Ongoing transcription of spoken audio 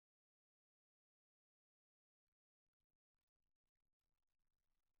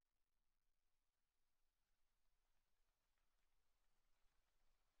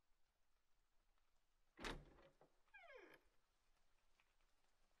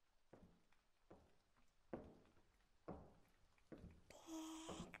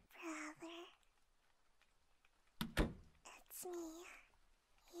it's me,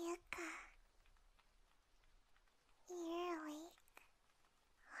 Yuka. You're awake,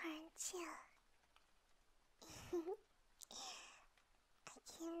 aren't you? I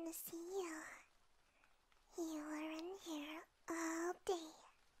came to see you. You were in here all day,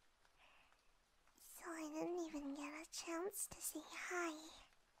 so I didn't even get a chance to say hi.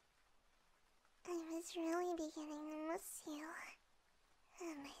 I was really beginning to miss you,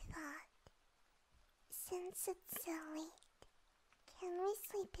 and I thought, since it's so late, can we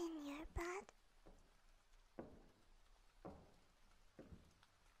sleep in your bed?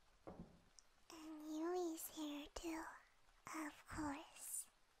 And Yui's here too, of course.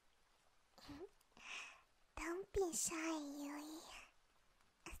 Don't be shy, Yui.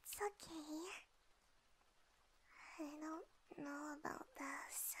 It's okay. I don't know about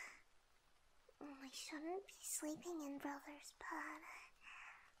this. We shouldn't be sleeping in brother's bed.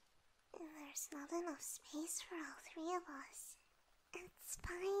 There's not enough space for all three of us. It's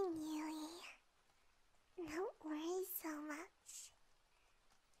fine, Yui. Don't worry so much.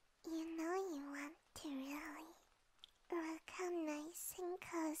 You know you want to, really. Look how nice and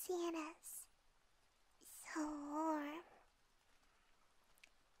cozy it is. So warm.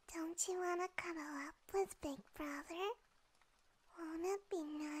 Don't you want to cuddle up with Big Brother? Won't it be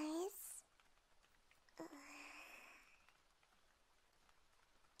nice?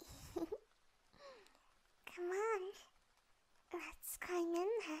 Come on. Let's climb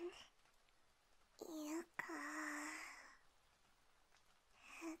in then. Yuka.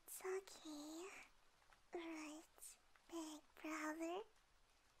 It's okay. Right, Big Brother?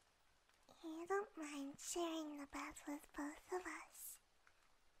 You don't mind sharing the bed with both of us,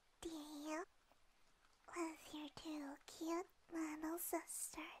 do you? With your two cute little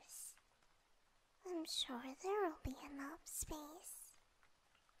sisters. I'm sure there will be enough space.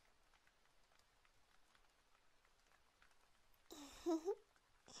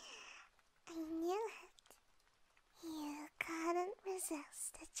 I knew it. You couldn't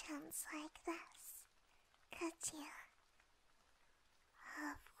resist a chance like this, could you?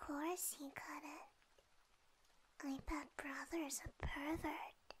 Of course you couldn't. I bet brother's a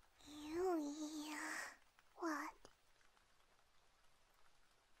pervert. What?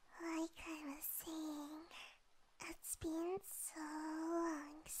 Like I was saying, it's been so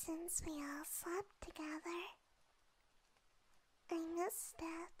long since we all slept together. I missed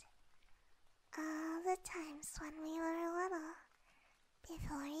it. All the times when we were little,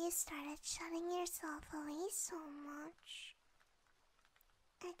 before you started shutting yourself away so much.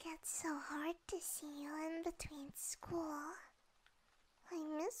 It gets so hard to see you in between school. I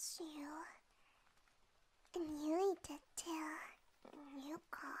miss you. And Yui did too.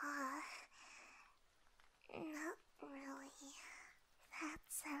 Yuka. Not really.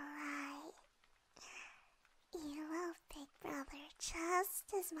 That's a lie. You love Big Brother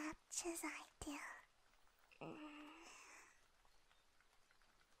just as much as I do.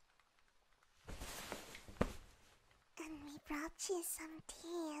 And we brought you some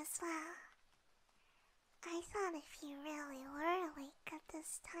tea as well. I thought if you really were awake at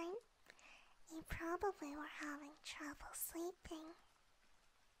this time, you probably were having trouble sleeping.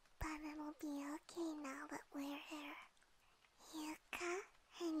 But it'll be okay now that we're here. Yuka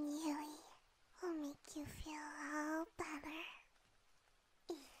and Yui will make you feel all better.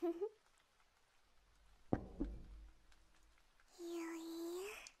 Yui,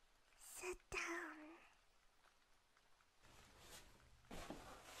 sit down.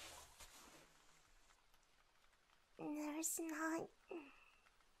 There's not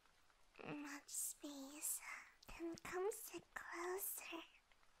much space. Then come sit closer.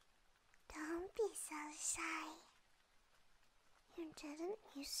 Don't be so shy. You didn't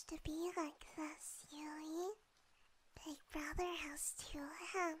used to be like this, Yui. Big Brother has two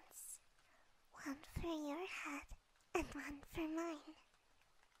hands. One for your head and one for mine.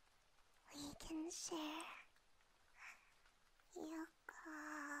 We can share. Yuka.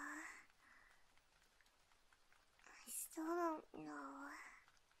 I still don't know.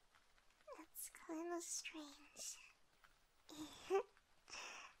 It's kind of strange.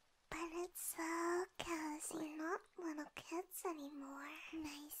 But it's so cozy, not little kids anymore.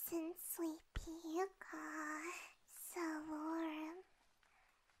 Nice and sleepy, Yuka. So warm.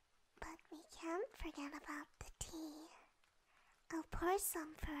 But we can't forget about the tea. I'll pour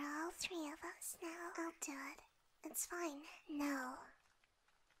some for all three of us now. I'll do it. It's fine. No.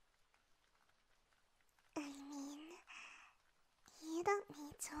 I mean, you don't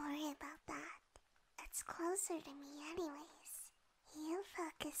need to worry about that. It's closer to me anyways. You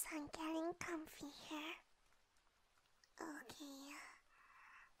focus on getting comfy here. Okay.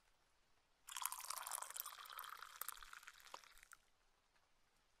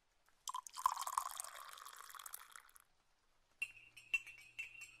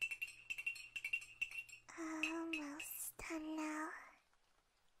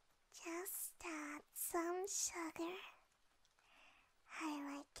 sugar. I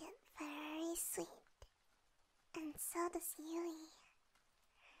like it very sweet. And so does Yui.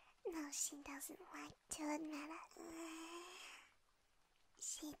 No, she doesn't like to admit it.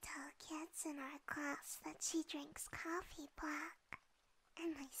 She told kids in our class that she drinks coffee black.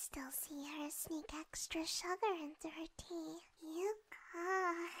 And I still see her sneak extra sugar into her tea.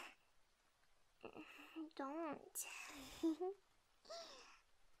 Yuka. Don't.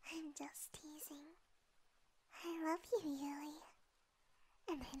 I'm just teasing. I love you, Yui.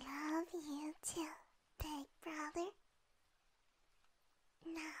 And I love you too, big brother.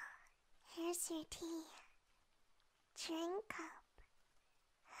 Now, here's your tea. Drink up.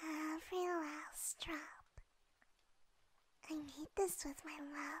 Every last drop. I made this with my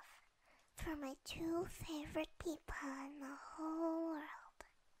love for my two favorite people in the whole world.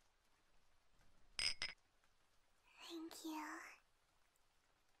 Thank you.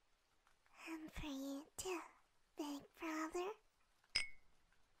 And for you too, big brother.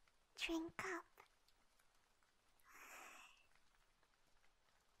 Drink up.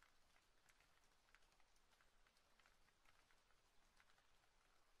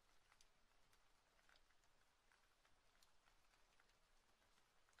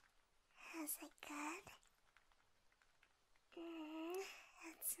 Is it good?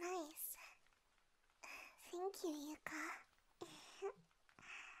 It's nice. Thank you, Yuka.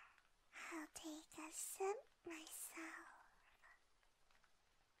 I'll take a sip myself.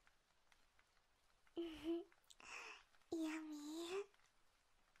 Yummy.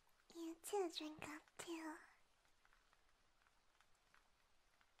 You too drink up too.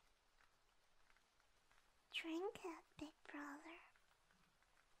 Drink it, big brother.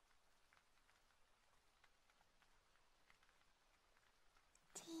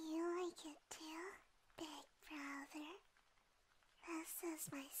 Do you like it too, big brother? This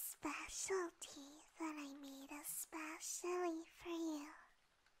is my specialty that I made especially for you.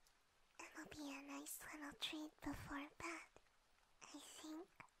 It'll be a nice little treat before bed, I think.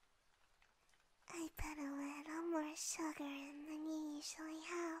 I put a little more sugar in than you usually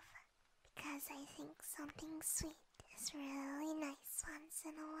have, because I think something sweet is really nice once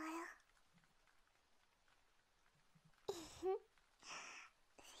in a while.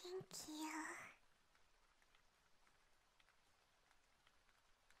 Thank you.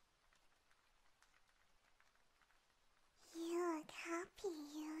 You look happy,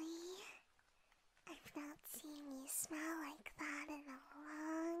 Yui. I've not seen you smile like that in a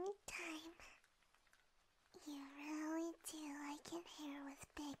long time. You really do like it here with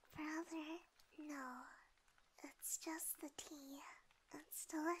Big Brother. No, it's just the tea. It's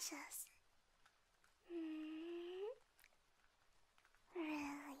delicious.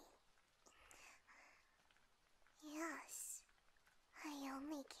 Really? Yes. I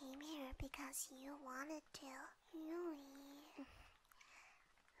only came here because you wanted to. Yui.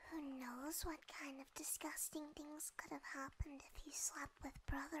 Who knows what kind of disgusting things could have happened if you slept with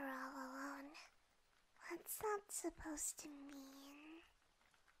Brother all alone? What's that supposed to mean?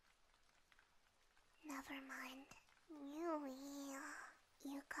 Never mind. Yui.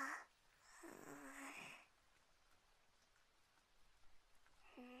 Yuka.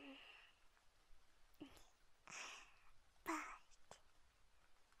 But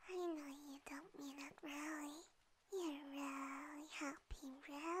I know you don't mean it really. You're really happy,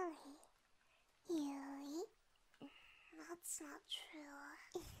 really. Yui? That's not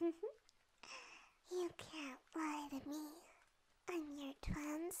true. You can't lie to me. I'm your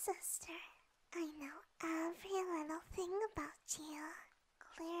twin sister. I know every little thing about you.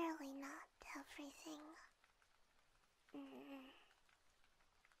 Clearly not everything.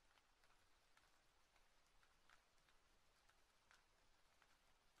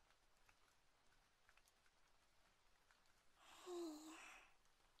 Hey,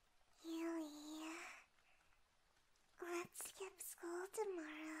 Yui. Let's skip school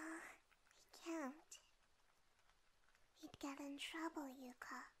tomorrow. We can't. We'd get in trouble,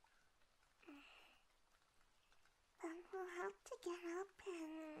 Yuka. Then we'll have to get up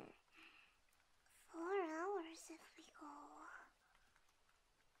in 4 hours if we go.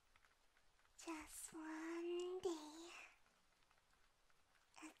 Just one day.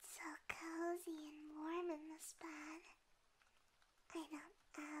 It's so cozy and warm in this bed. I don't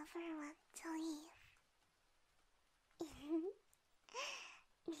ever want to leave.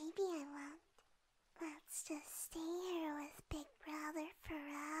 Maybe I won't. Let's just stay here with Big Brother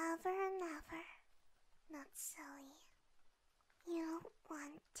forever and ever. Not silly. You don't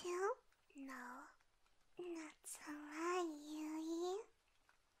want to? No. That's a lie, Yui.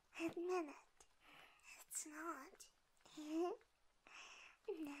 Admit it. It's not.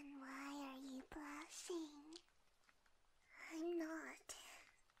 Then why are you blushing? I'm not.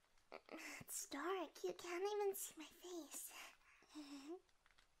 It's dark, you can't even see my face.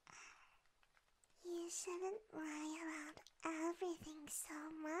 You shouldn't lie about everything so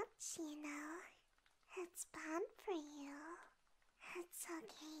much, you know. It's bad for you. It's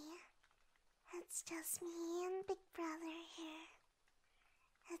okay. It's just me and Big Brother here.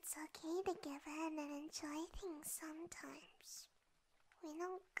 It's okay to give in and enjoy things sometimes. We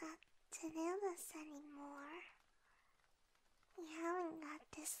don't got to do this anymore. We haven't got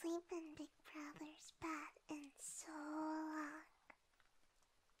to sleep in Big Brother's bed in so long.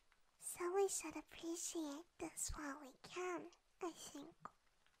 So we should appreciate this while we can, I think.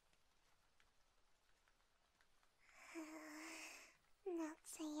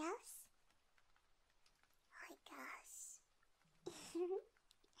 That's a yes? I guess.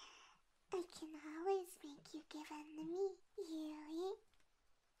 I can always make you give in to me, Yui.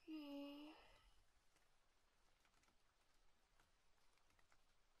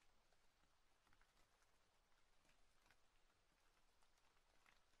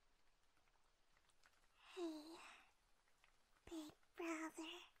 Hey, Big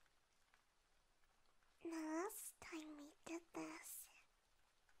Brother. The last time we did this,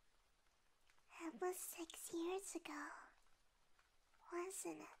 it was 6 years ago,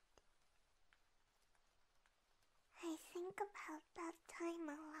 wasn't it? I think about that time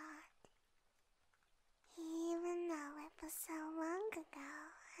a lot. Even though it was so long ago,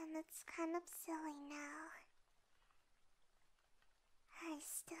 and it's kind of silly now. I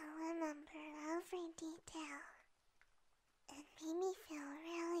still remember every detail. It made me feel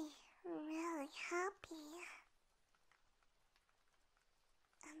really, really happy.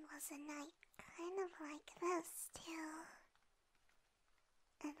 It was a night kind of like this, too.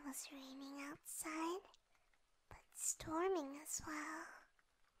 It was raining outside, but storming as well.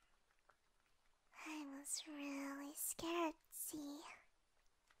 I was really scared, see?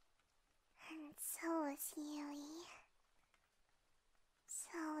 And so was Yui.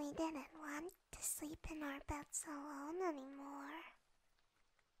 So we didn't want to sleep in our beds alone anymore.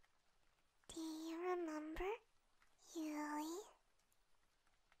 Do you remember, Yui?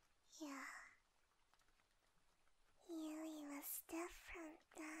 Yeah. Yui was different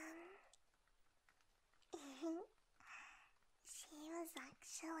then. She was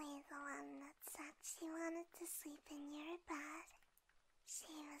actually the one that said she wanted to sleep in your bed.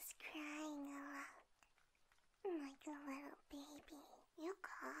 She was crying a lot, like a little baby.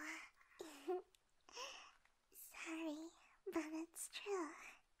 Yuka. Sorry, but it's true.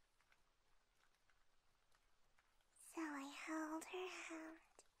 So I held her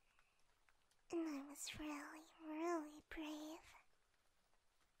hand, and I was really, really brave.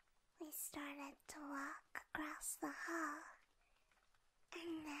 We started to walk across the hall,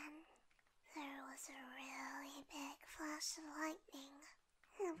 and then there was a really big flash of lightning.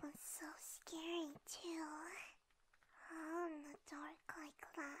 It was so scary too, all in the dark like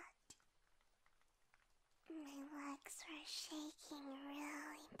that. My legs were shaking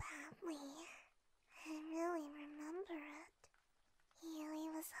really badly. I really remember it.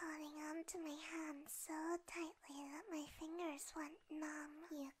 Yui was holding onto my hand so tightly that my fingers went numb.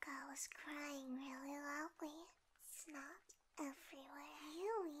 Yuka was crying really loudly. Snot everywhere.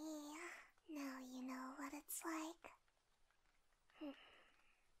 Yui, now you know what it's like.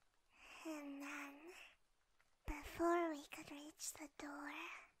 And then, before we could reach the door,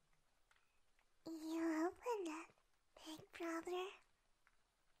 you opened it, Big Brother.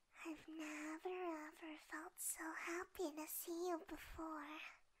 I've never ever felt so happy to see you before.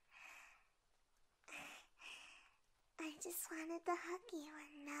 I just wanted to hug you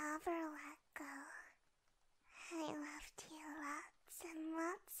and never let go. I loved you lots and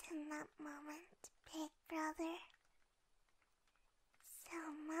lots in that moment, Big Brother. So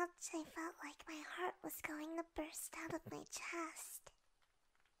much I felt like my heart was going to burst out of my chest.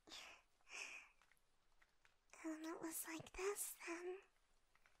 And it was like this then.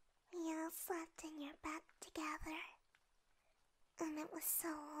 We all slept in your bed together. And it was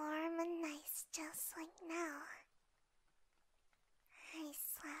so warm and nice just like now. I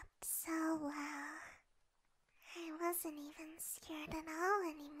slept so well. I wasn't even scared at all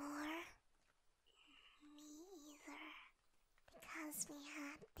anymore. Me either. Because we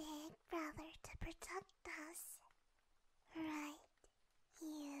had Big Brother to protect us. Right,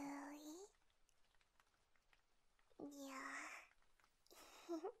 Yui? Yeah.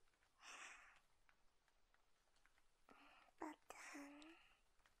 But then,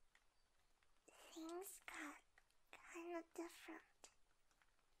 things got kind of different,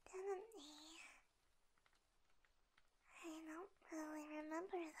 didn't they? I don't really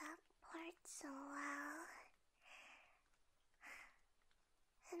remember that part so well.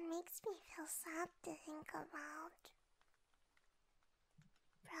 sad to think about.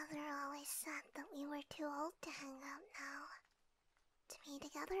 Brother always said that we were too old to hang out now, to be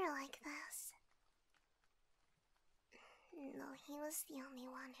together like this. Though he was the only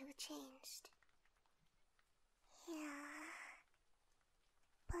one who changed. Yeah.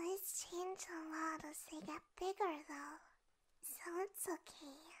 Boys change a lot as they get bigger, though, so it's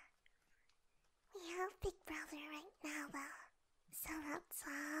okay. We have Big Brother right now, though, so that's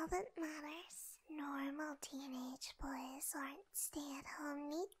all that matters. Normal teenage boys aren't stay-at-home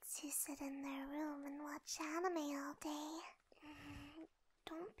neats who sit in their room and watch anime all day.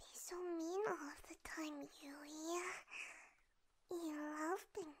 Don't be so mean all of the time, Yui. You love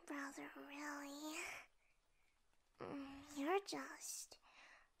Big Brother, really. You're just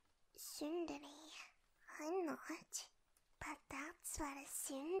tsundere. I'm not. But that's what a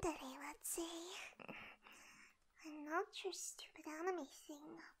tsundere would say. I'm not your stupid anime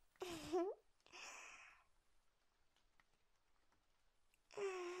thing.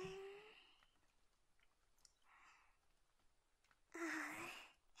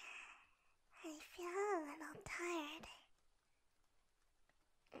 I feel a little tired.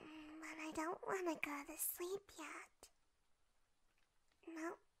 But I don't want to go to sleep yet.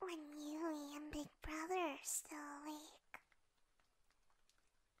 Not when Yui and Big Brother are still awake.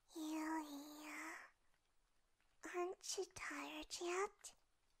 Yui, aren't you tired yet?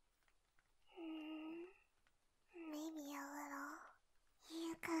 Maybe a little.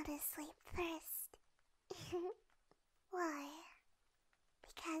 You go to sleep first. Why?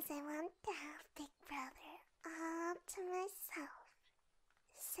 Because I want to have Big Brother all to myself.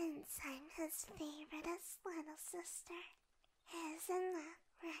 Since I'm his favoriteest little sister. Isn't that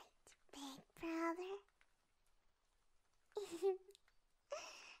right, Big Brother?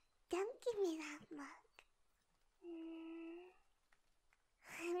 Don't give me that look.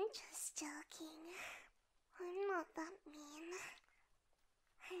 I'm just joking. I'm not that mean.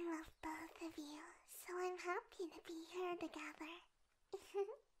 I love both of you, so I'm happy to be here together.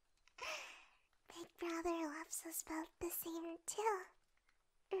 Big Brother loves us both the same too,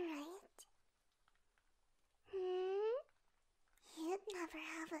 right? You'd never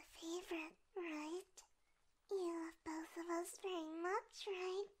have a favorite, right? You love both of us very much,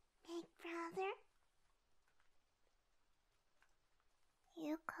 right, Big Brother?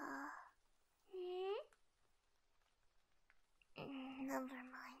 Yuka. Never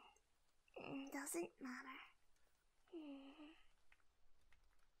mind. Doesn't matter.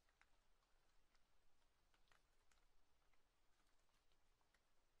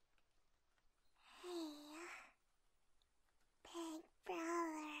 Hey, Big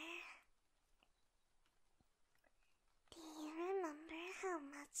Brother. Do you remember how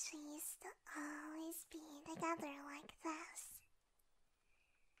much we used to always be together like this?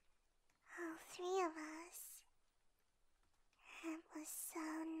 All three of us. It was so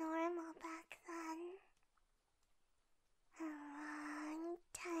normal back then. A long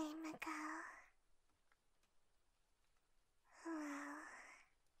time ago. Well,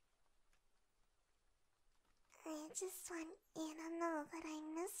 I just want you to know that I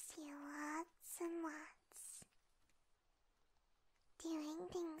miss you lots and lots. Doing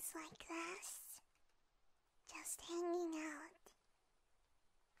things like this, just hanging out,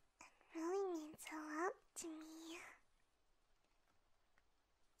 it really means a lot to me.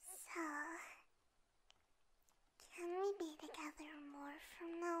 So, can we be together more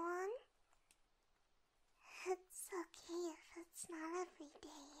from now on? It's okay if it's not every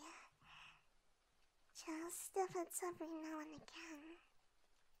day. Just if it's every now and again.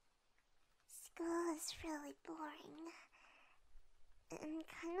 School is really boring. And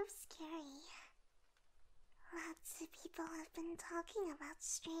kind of scary. Lots of people have been talking about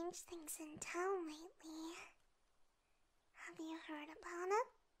strange things in town lately. Have you heard about it?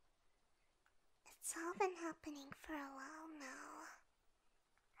 It's all been happening for a while now.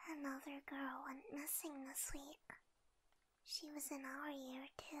 Another girl went missing this week. She was in our year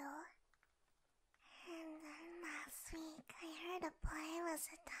too. And then last week I heard a boy was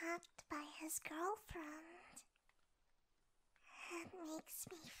attacked by his girlfriend. It makes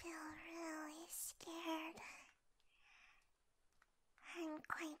me feel really scared. I'm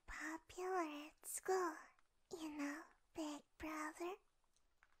quite popular at school, you know, Big Brother.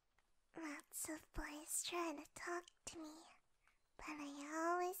 Lots of boys try to talk to me, but I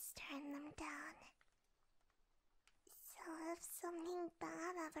always turn them down. So if something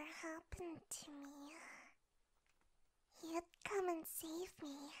bad ever happened to me, you'd come and save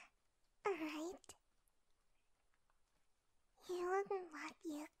me, right? You wouldn't let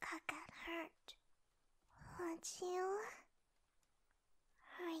Yuka get hurt, would you?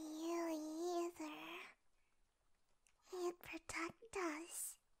 Or Yui?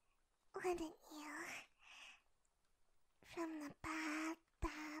 wouldn't you? From the bad,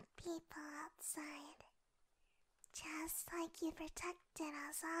 bad people outside. Just like you protected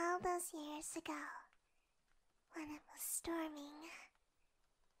us all those years ago. When it was storming.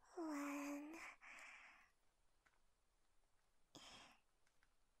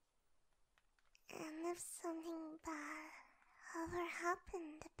 And if something bad ever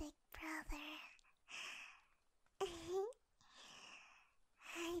happened to Big Brother,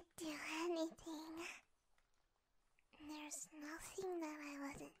 I'd do anything. There's nothing that I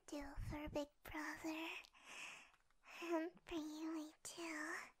wouldn't do for Big Brother. And for you too.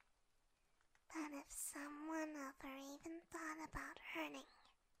 But if someone ever even thought about hurting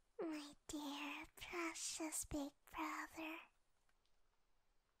my dear, precious Big Brother,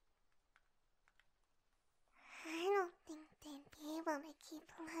 I don't think they'd be able to keep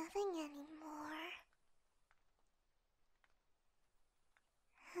living anymore.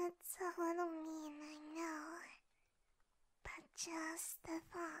 It's a little mean, I know, but just the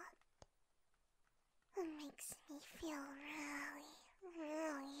thought, it makes me feel really,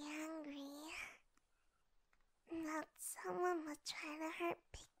 really angry. That someone would try to hurt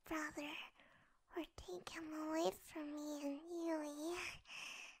Big Brother or take him away from me and Yui.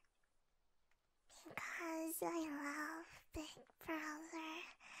 Because I love Big Brother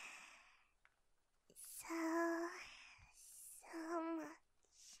so much.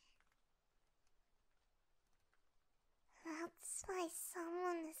 That's why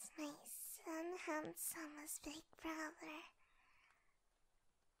someone as nice and handsome as Big Brother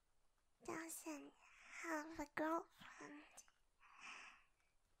doesn't have a girlfriend.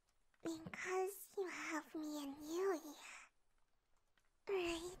 Because you have me and Yui,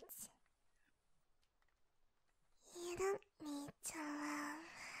 right? You don't need to love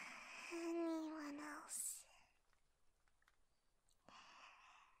anyone else.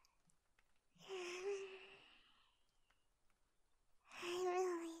 I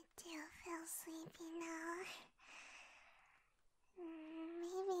really do feel sleepy now.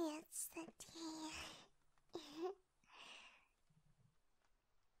 Maybe it's the tea.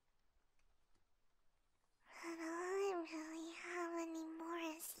 But all I really have anymore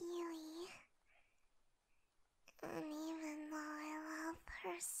is Yui. And even though I love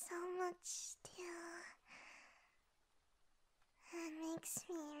her so much too, it makes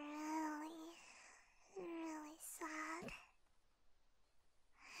me really, really sad.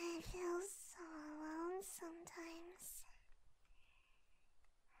 I feel so alone sometimes.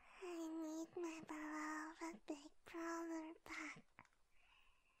 I need my beloved Big Brother back.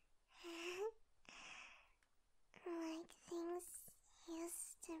 Like things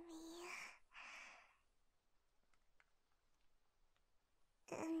used to be.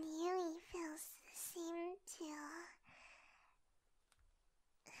 And Yui feels the same too.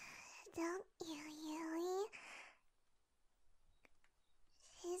 Don't you, Yui?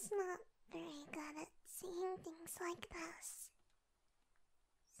 She's not very good at seeing things like this.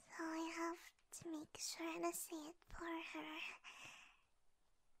 So I have to make sure to say it for her.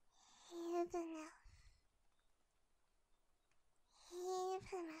 Even if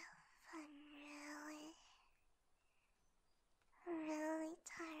I'm really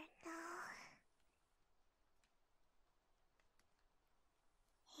tired now.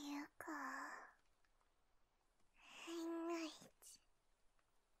 Yuka, I'm right,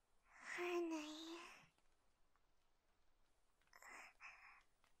 aren't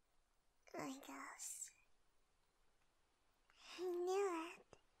I guess. I knew it.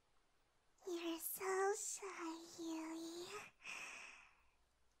 You're so shy, Yui.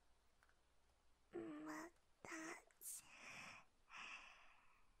 But that's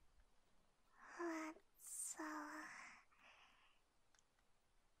what's so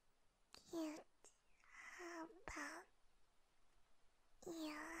cute about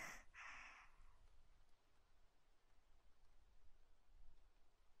you.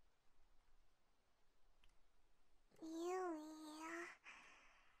 Yui,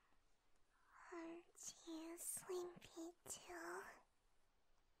 aren't you sleepy too?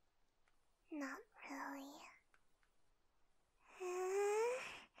 Not really.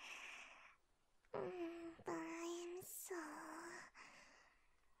 But I'm so...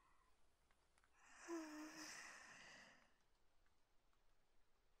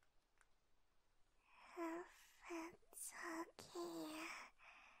 If it's okay,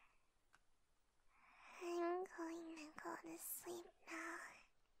 I'm going to go to sleep now.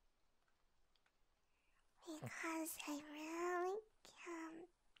 Because I really can't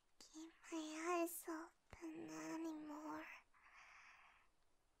keep my eyes open anymore.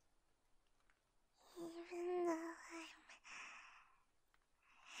 Even though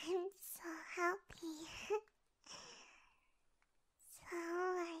I'm so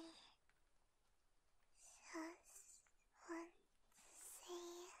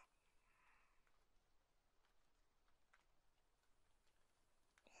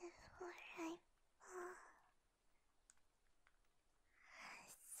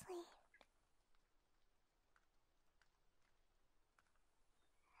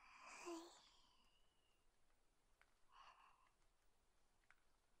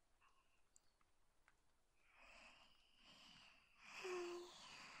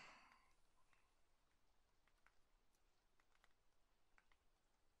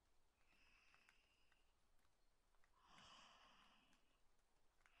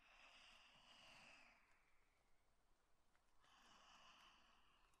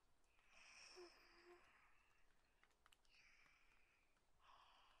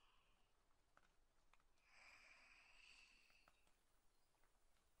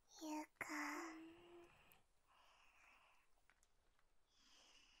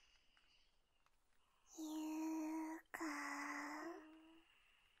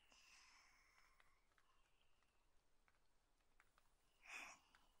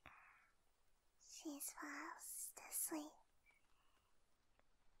eyes fast asleep.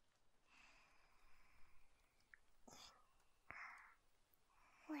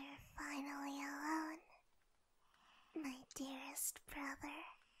 We're finally alone, my dearest brother.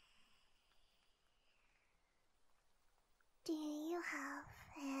 Do you have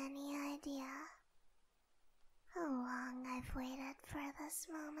any idea how long I've waited for this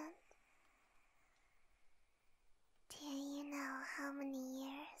moment? Do you know how many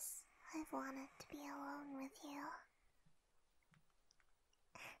years I've wanted to be alone with you?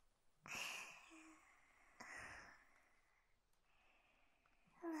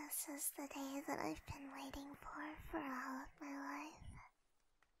 This is the day that I've been waiting for all of my life.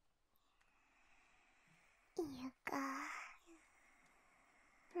 Yuka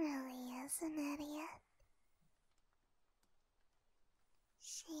really is an idiot.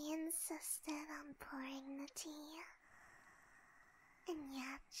 She insisted on pouring the tea, and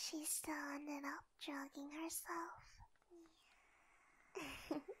yet she still ended up drugging herself.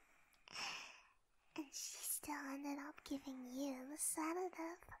 And she still ended up giving you the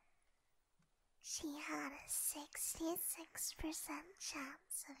sedative. She had a 66%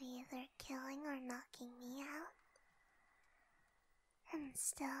 chance of either killing or knocking me out. And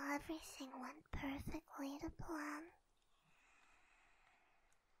still everything went perfectly to plan.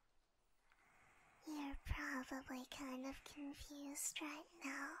 You're probably kind of confused right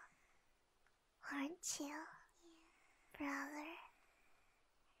now, aren't you, brother?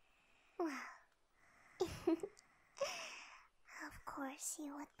 Well, of course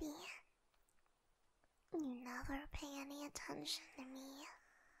you would be. You never pay any attention to me,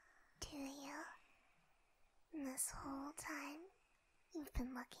 do you? This whole time, you've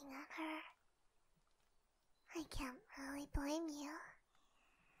been looking at her. I can't really blame you.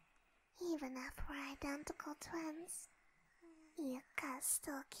 Even if we're identical twins, Yuka's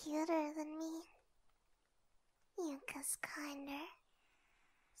still cuter than me. Yuka's kinder,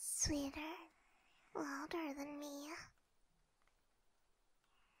 sweeter, louder than me.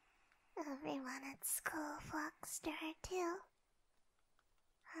 Everyone at school flocks to her too.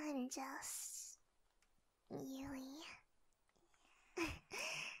 I'm just... Yui.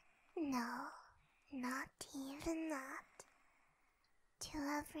 No, not even that. To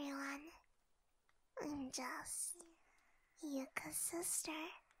everyone, I'm just Yuka's sister,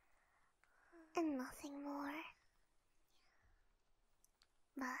 and nothing more.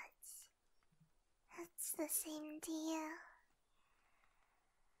 But it's the same to you.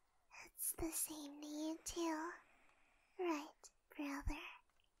 It's the same to you too, right, brother?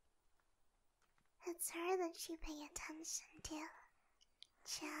 It's her that you pay attention to,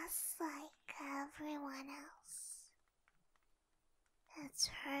 just like everyone else. It's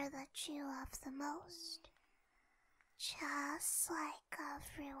her that you love the most, just like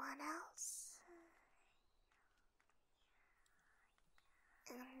everyone else.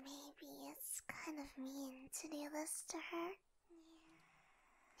 And maybe it's kind of mean to do this to her.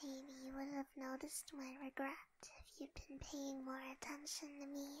 Maybe you would have noticed my regret if you'd been paying more attention to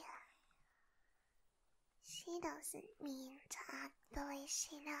me. She doesn't mean to act the way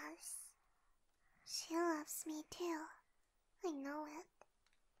she does. She loves me too. I know it.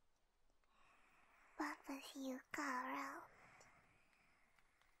 But with Yuka around,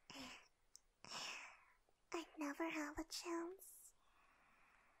 I'd never have a chance.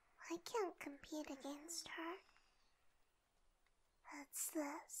 I can't compete against her. It's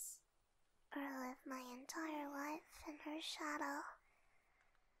this, or live my entire life in her shadow.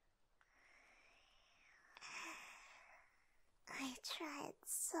 I tried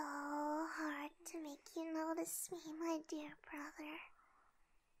so hard to make you notice me, my dear brother.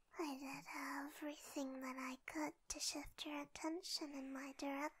 I did everything that I could to shift your attention in my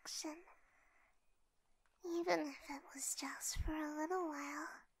direction. Even if it was just for a little while.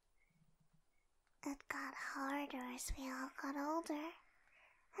 It got harder as we all got older,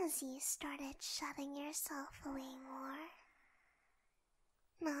 as you started shutting yourself away more.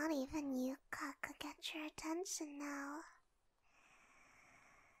 Not even Yuka could get your attention now.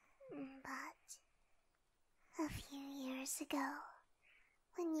 But a few years ago,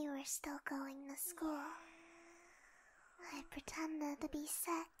 when you were still going to school, I pretended to be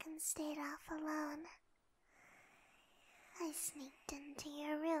sick and stayed off alone. I sneaked into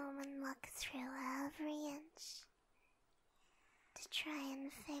your room and looked through every inch to try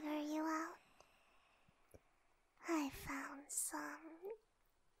and figure you out. I found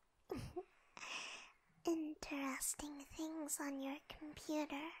some interesting things on your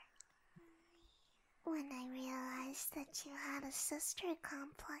computer. When I realized that you had a sister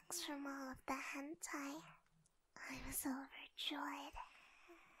complex from all of the hentai, I was overjoyed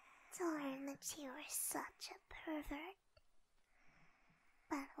to learn that you were such a pervert.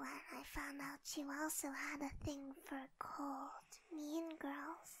 But when I found out you also had a thing for cold, mean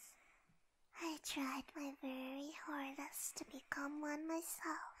girls, I tried my very hardest to become one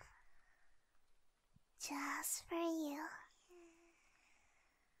myself. Just for you.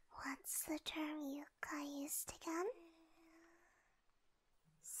 What's the term Yuka used again?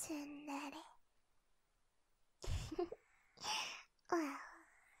 Tsundere. Well,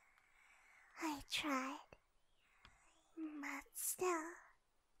 I tried. But still,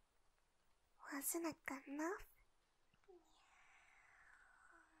 wasn't it good enough?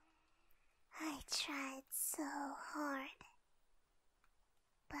 I tried so hard.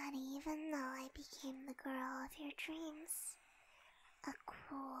 But even though I became the girl of your dreams, a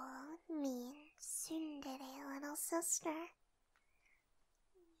cruel, mean, tsundere little sister,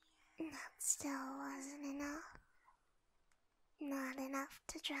 that still wasn't enough. Not enough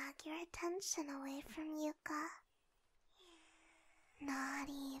to drag your attention away from Yuka. Not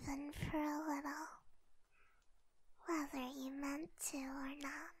even for a little. Whether you meant to or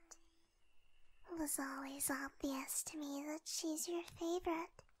not. It was always obvious to me that she's your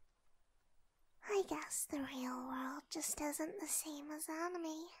favorite. I guess the real world just isn't the same as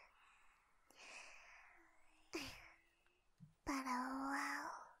anime. But oh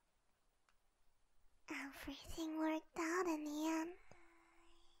well. Everything worked out in the end.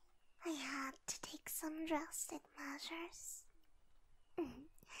 I had to take some drastic measures.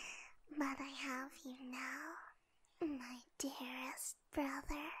 But I have you now, my dearest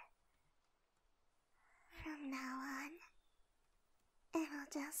brother. From now on,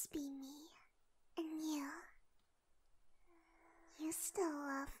 it'll just be me and you. You still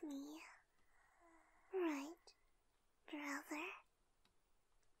love me, right, brother?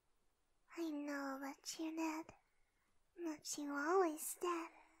 I know that you did. That you always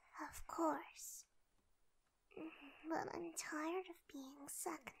did, of course. But I'm tired of being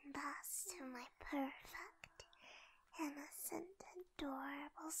second best to my perfect, innocent,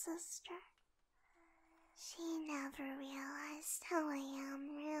 adorable sister. She never realized how I am,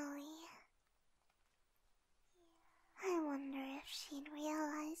 really. I wonder if she'd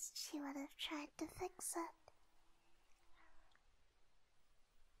realized she would have tried to fix it.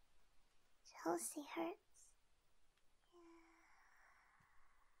 Jealousy hurts.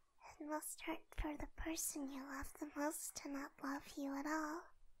 It must hurt for the person you love the most to not love you at all.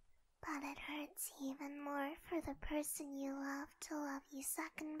 But it hurts even more for the person you love to love you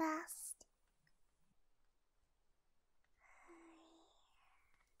second best.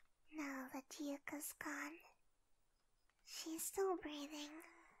 Now that Yuka's gone, she's still breathing,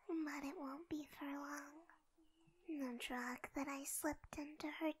 but it won't be for long. The drug that I slipped into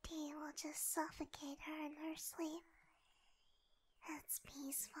her tea will just suffocate her in her sleep. It's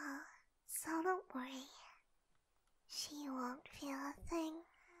peaceful, so don't worry. She won't feel a thing.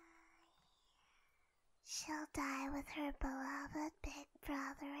 She'll die with her beloved big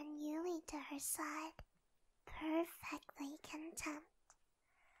brother and Yuli to her side, perfectly content.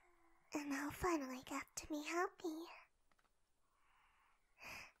 And I'll finally get to be happy.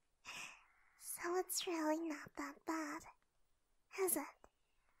 So it's really not that bad, is it?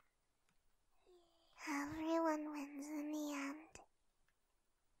 Everyone wins in the end.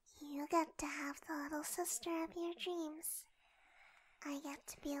 You get to have the little sister of your dreams. I get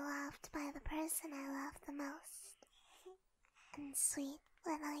to be loved by the person I love the most. And sweet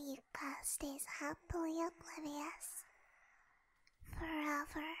little Yuka stays happily oblivious.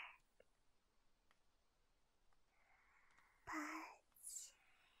 Forever. But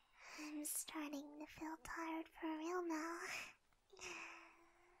I'm starting to feel tired for real now.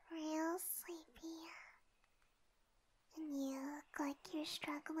 Real sleepy. And you look like you're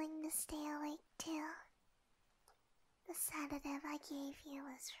struggling to stay awake too. The sedative I gave you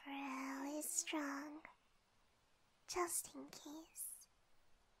was really strong. Just in case.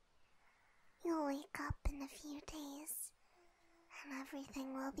 You'll wake up in a few days, and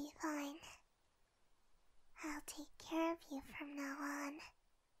everything will be fine. I'll take care of you from now on.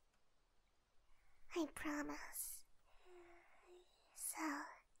 I promise. So,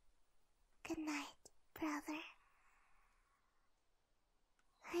 good night, brother.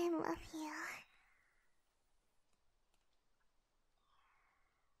 I love you.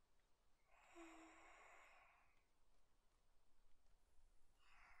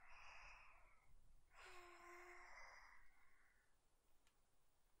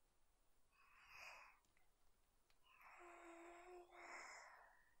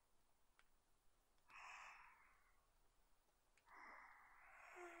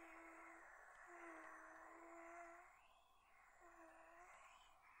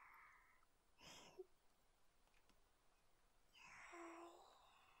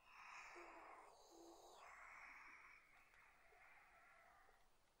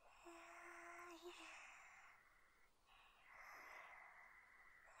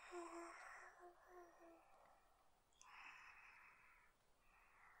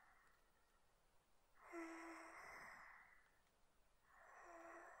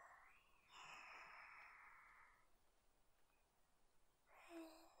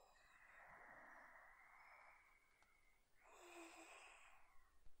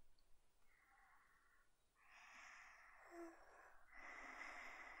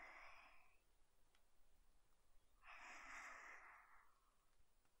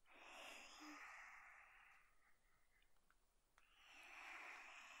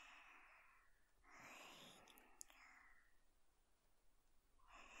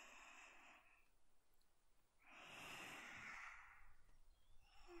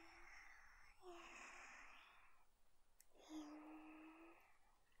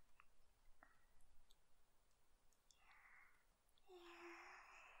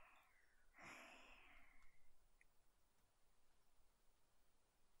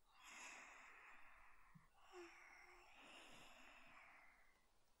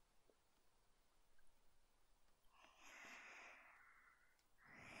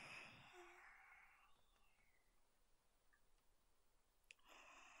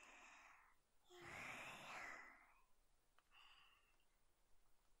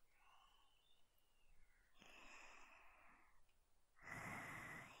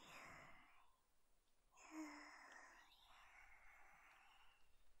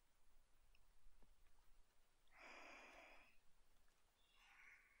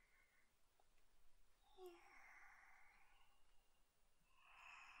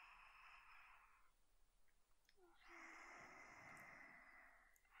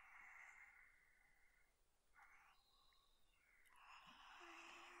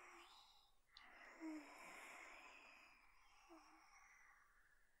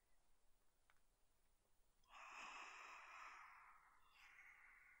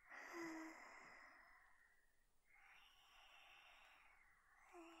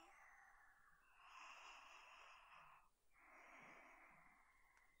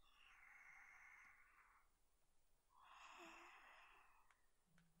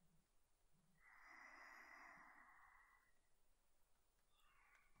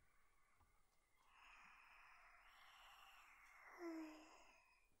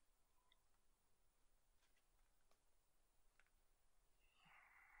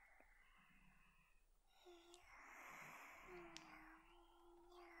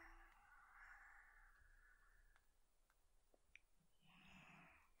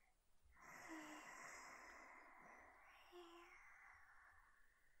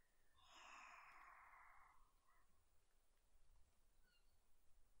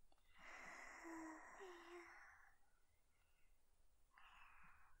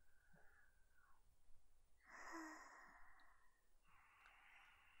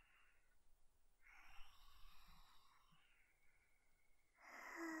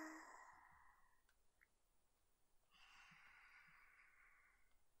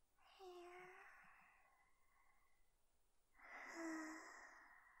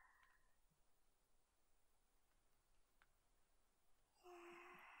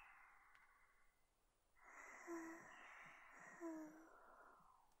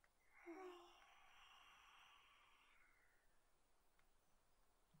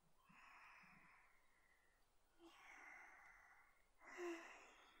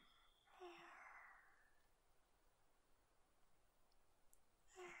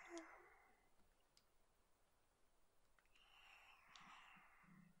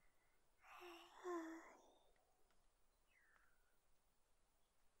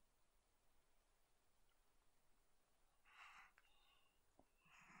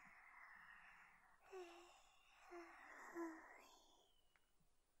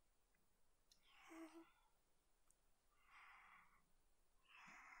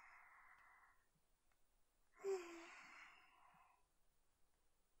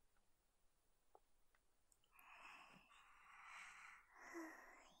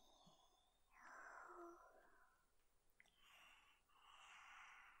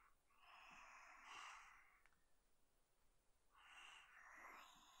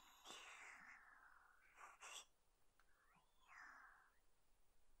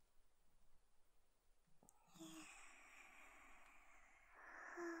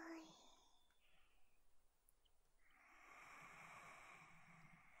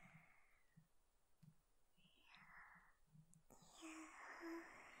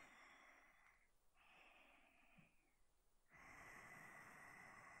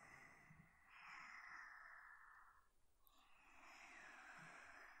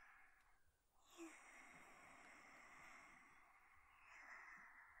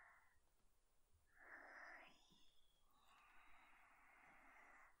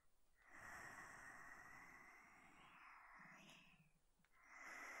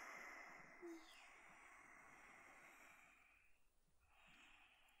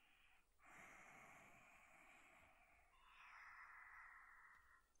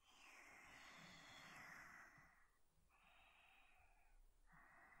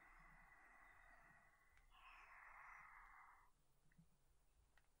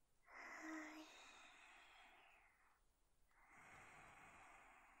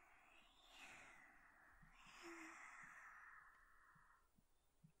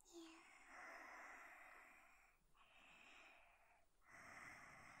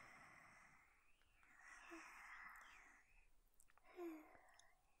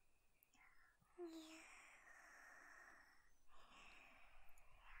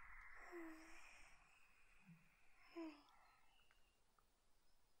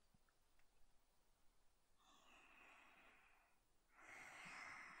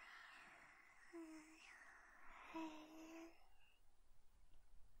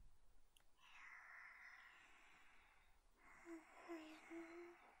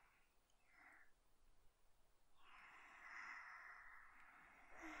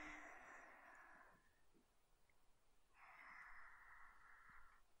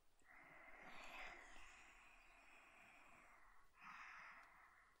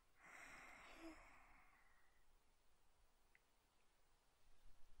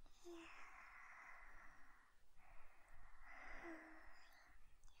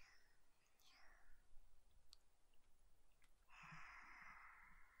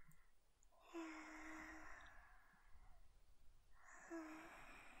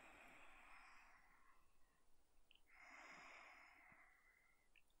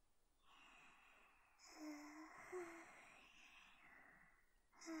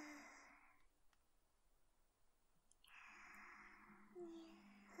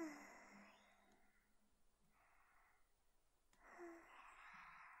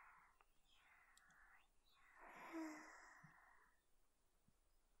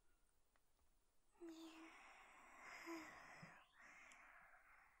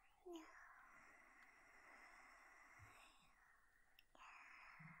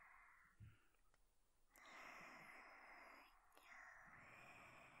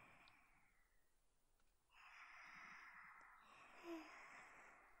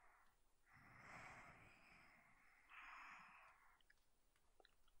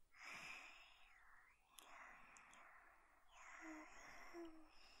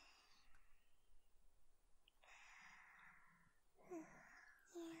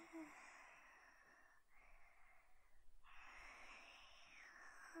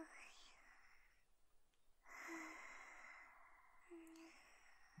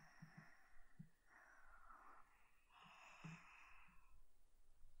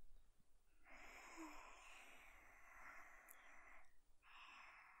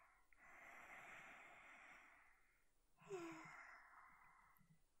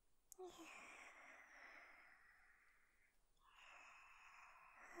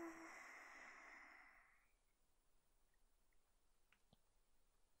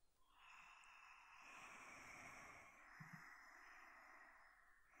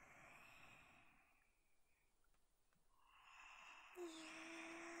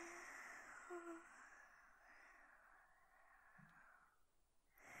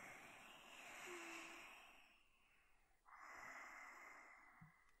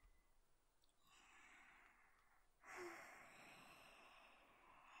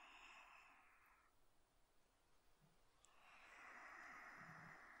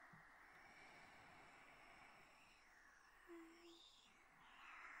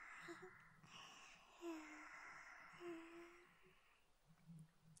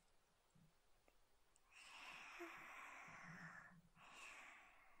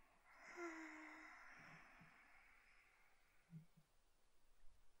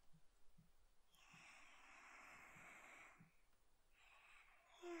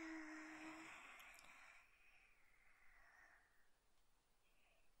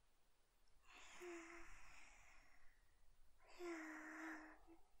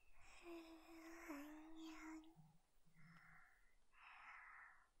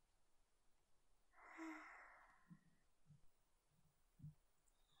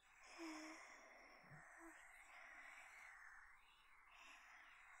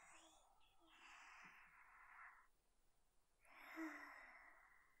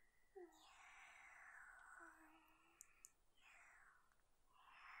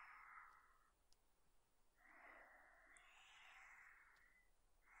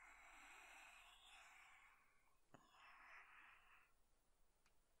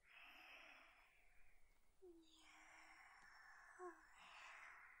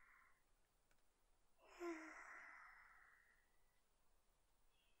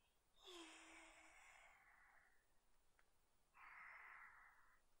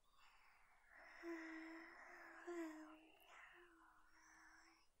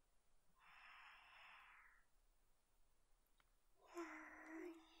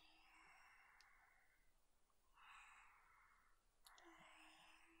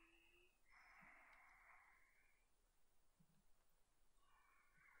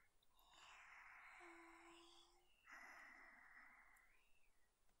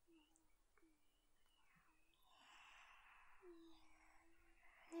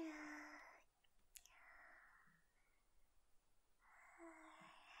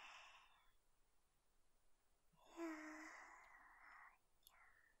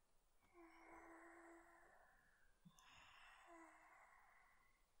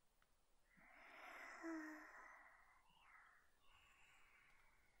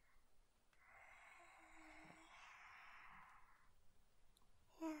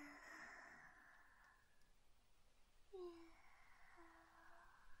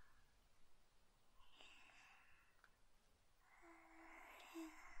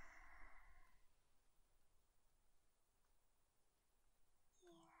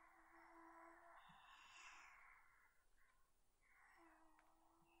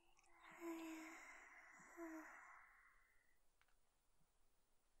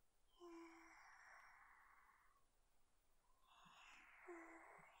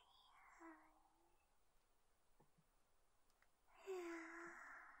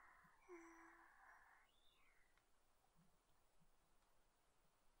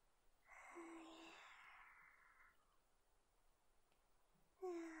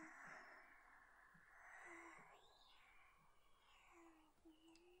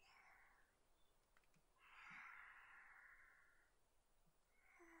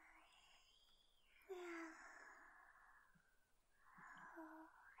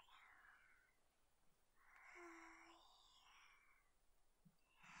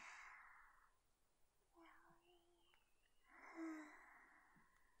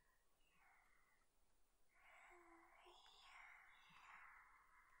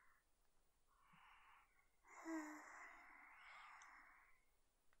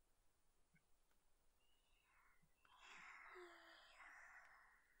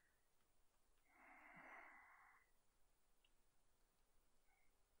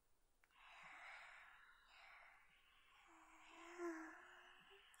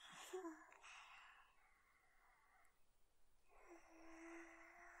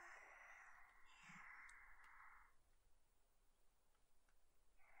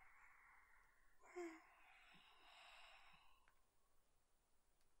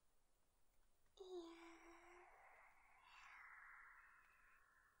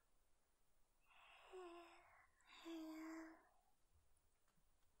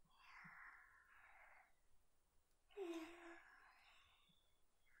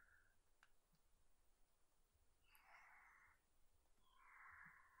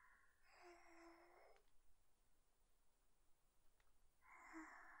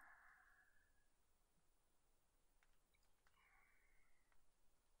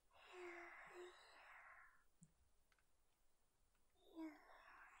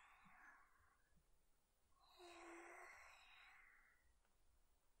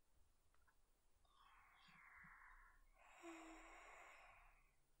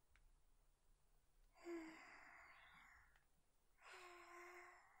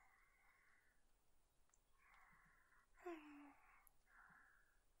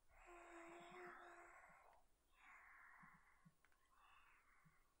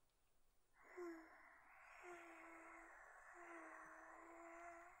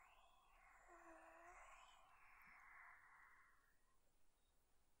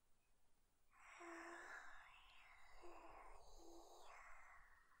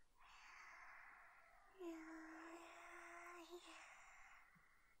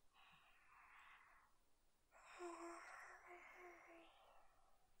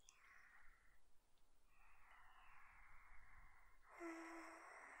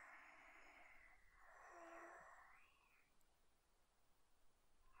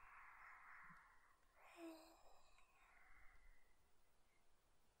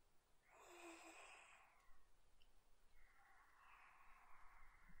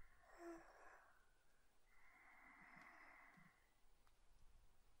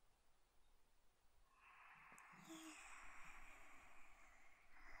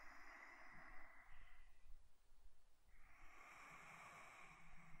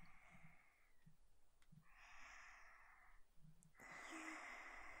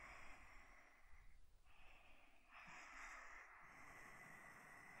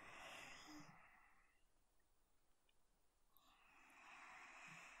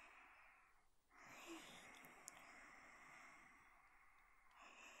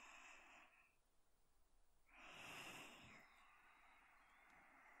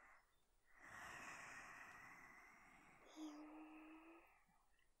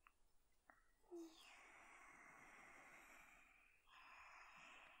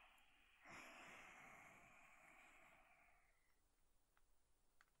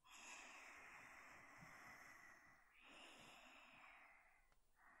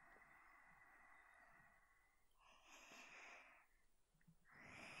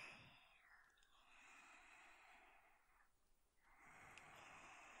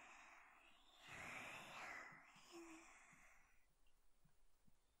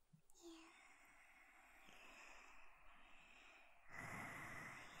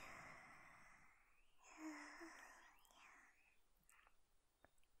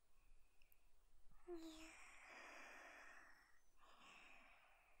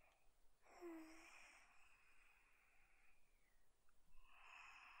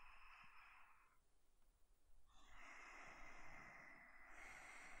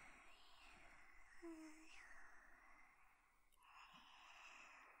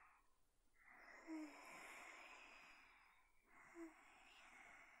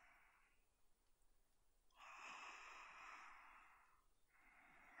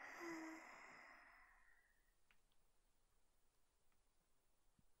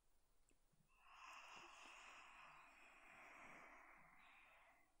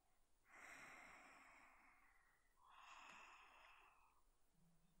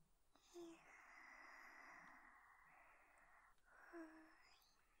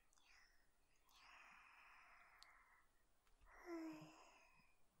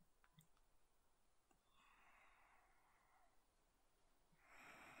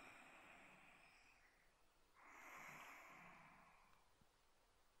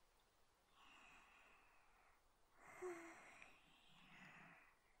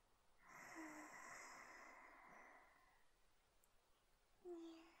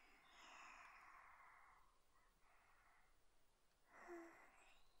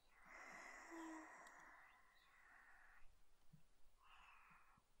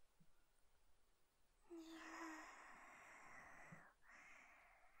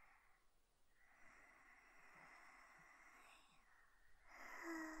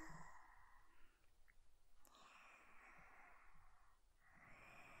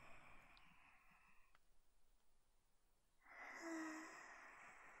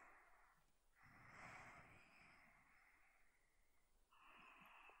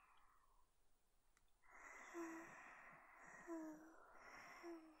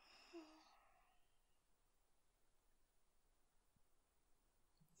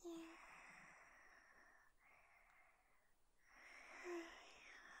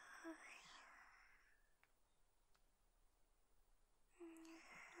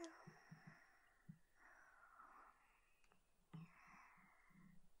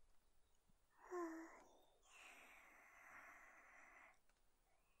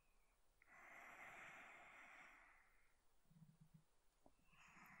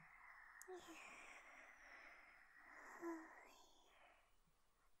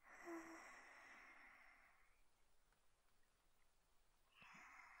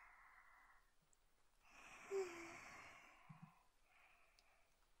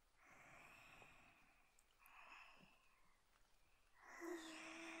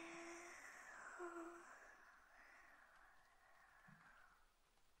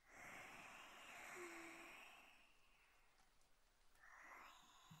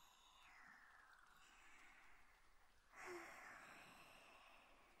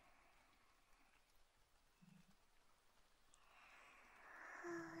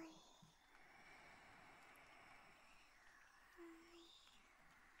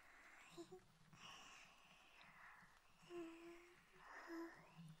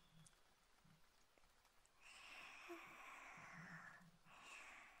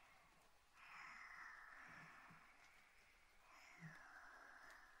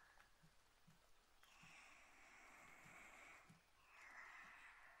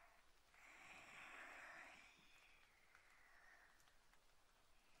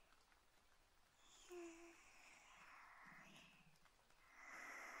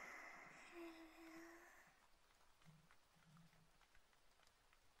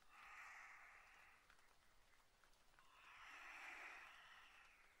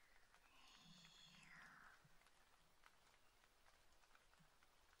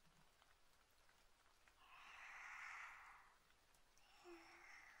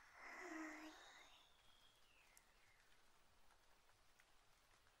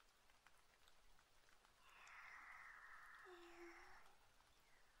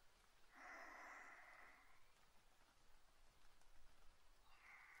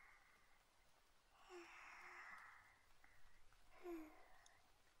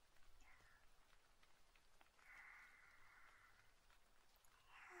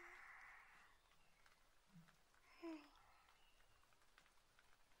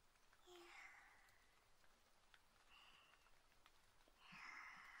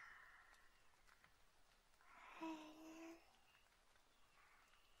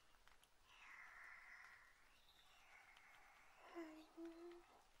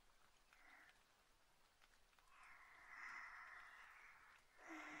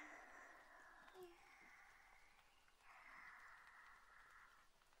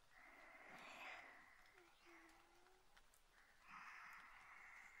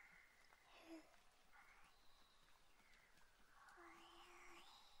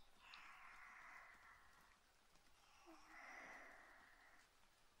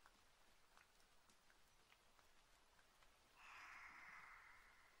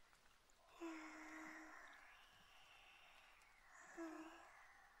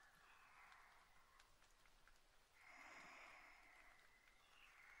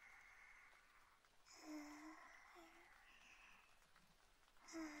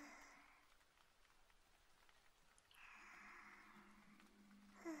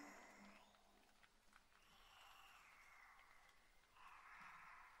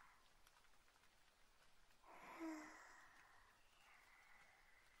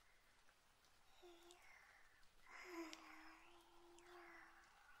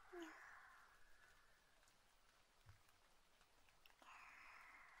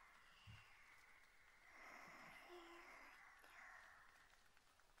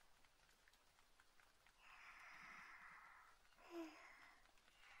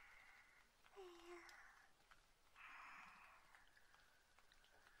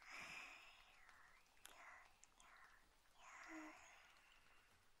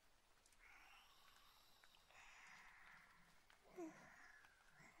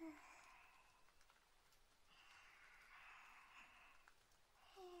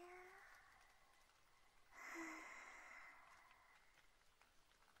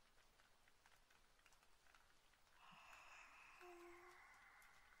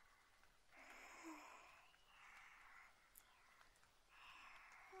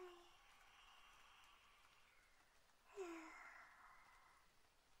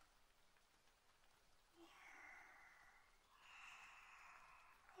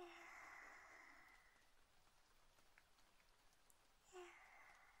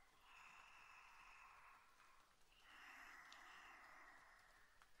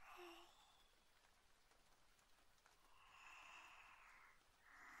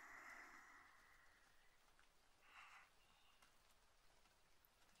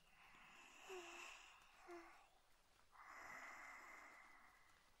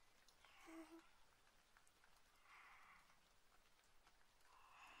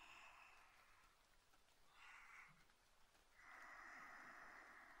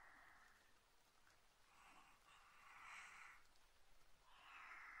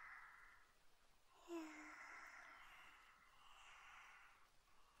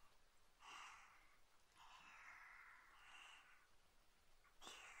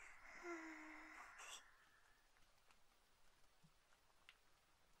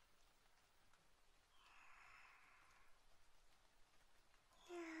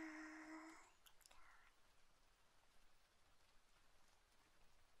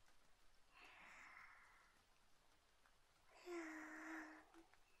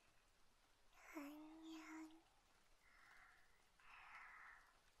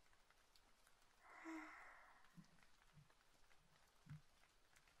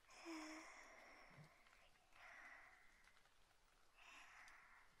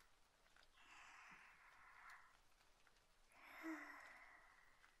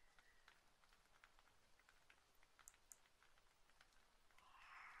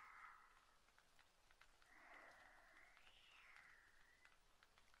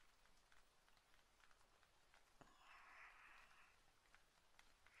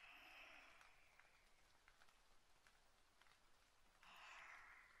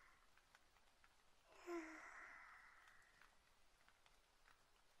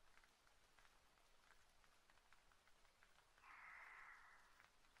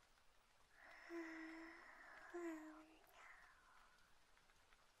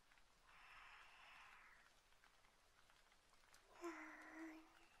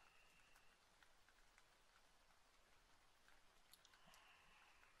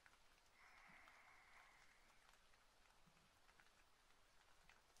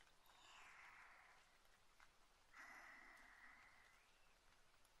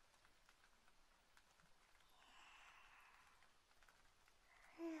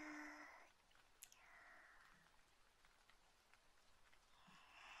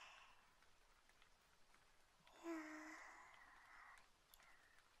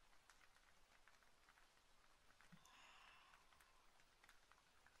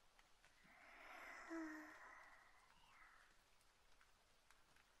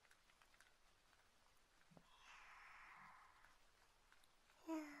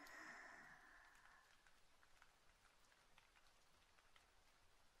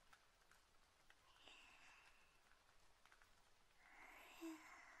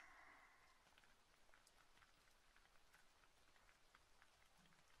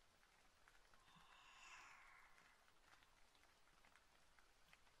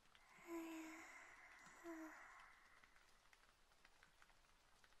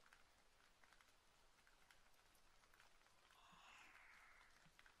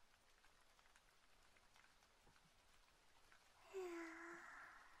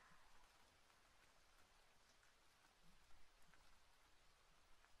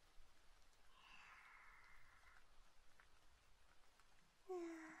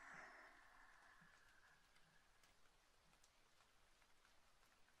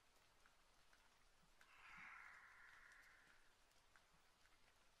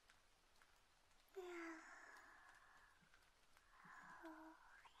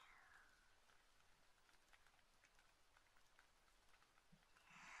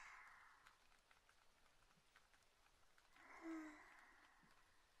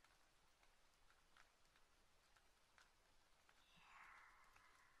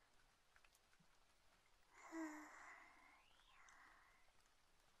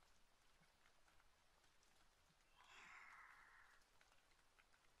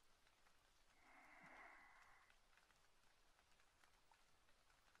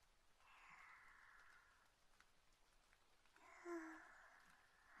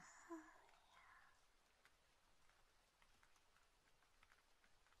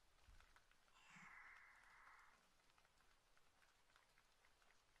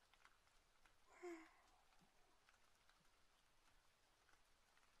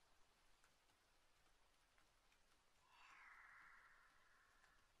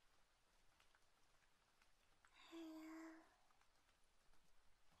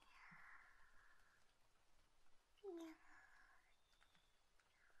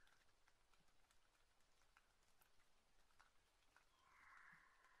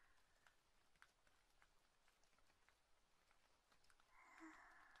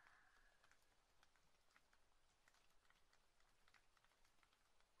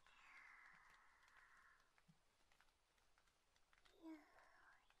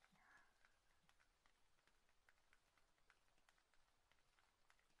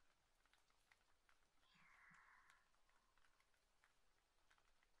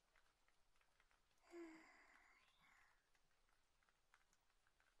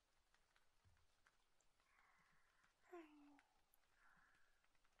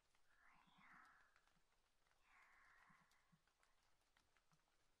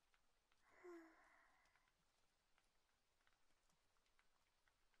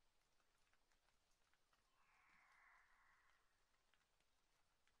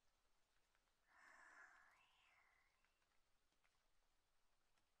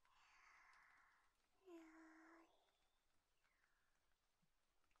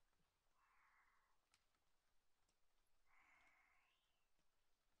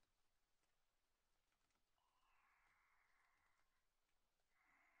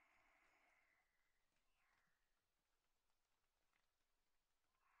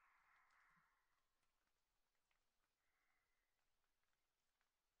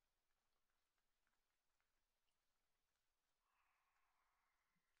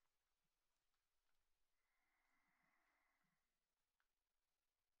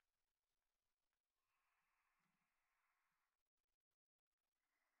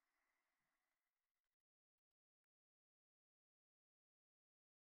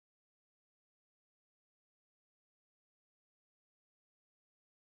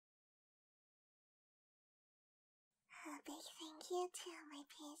 big thank you to my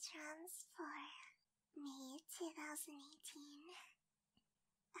patrons for May 2018.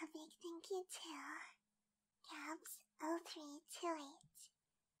 A big thank you to Cabs0328,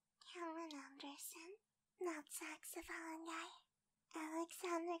 Cameron Anderson, Not Saxophone Guy,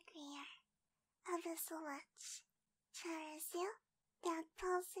 Alexander Greer, Abyssal Witch, Charizu,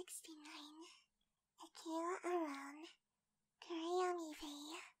 Deadpool69, Akira Aron, Kuriyami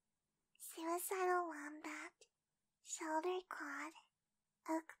Faye, Suicidal Wombat, Shoulder Quad,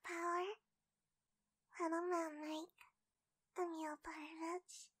 Oak Power, Little Man Mike, Emil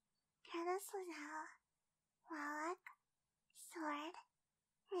Parvich, Curtis Liddell, Wallach, Sword,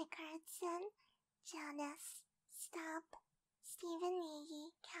 Rickardson, Jonas, Stop, Stephen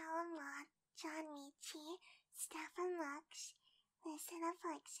Yagi, Callum Lott, John Michi, Stefan Lux, Lucid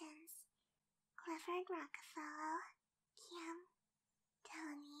Afflictions, Clifford Rockefeller, Kim,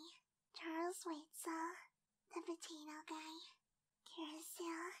 Tony, Charles Waitzel, The Potato Guy,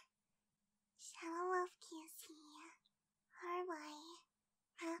 Curacao, Shadow Wolf QC, Hawaii,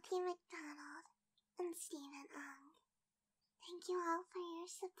 Matthew McDonald, and Stephen Ong. Thank you all for your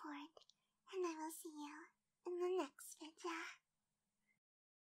support, and I will see you in the next video.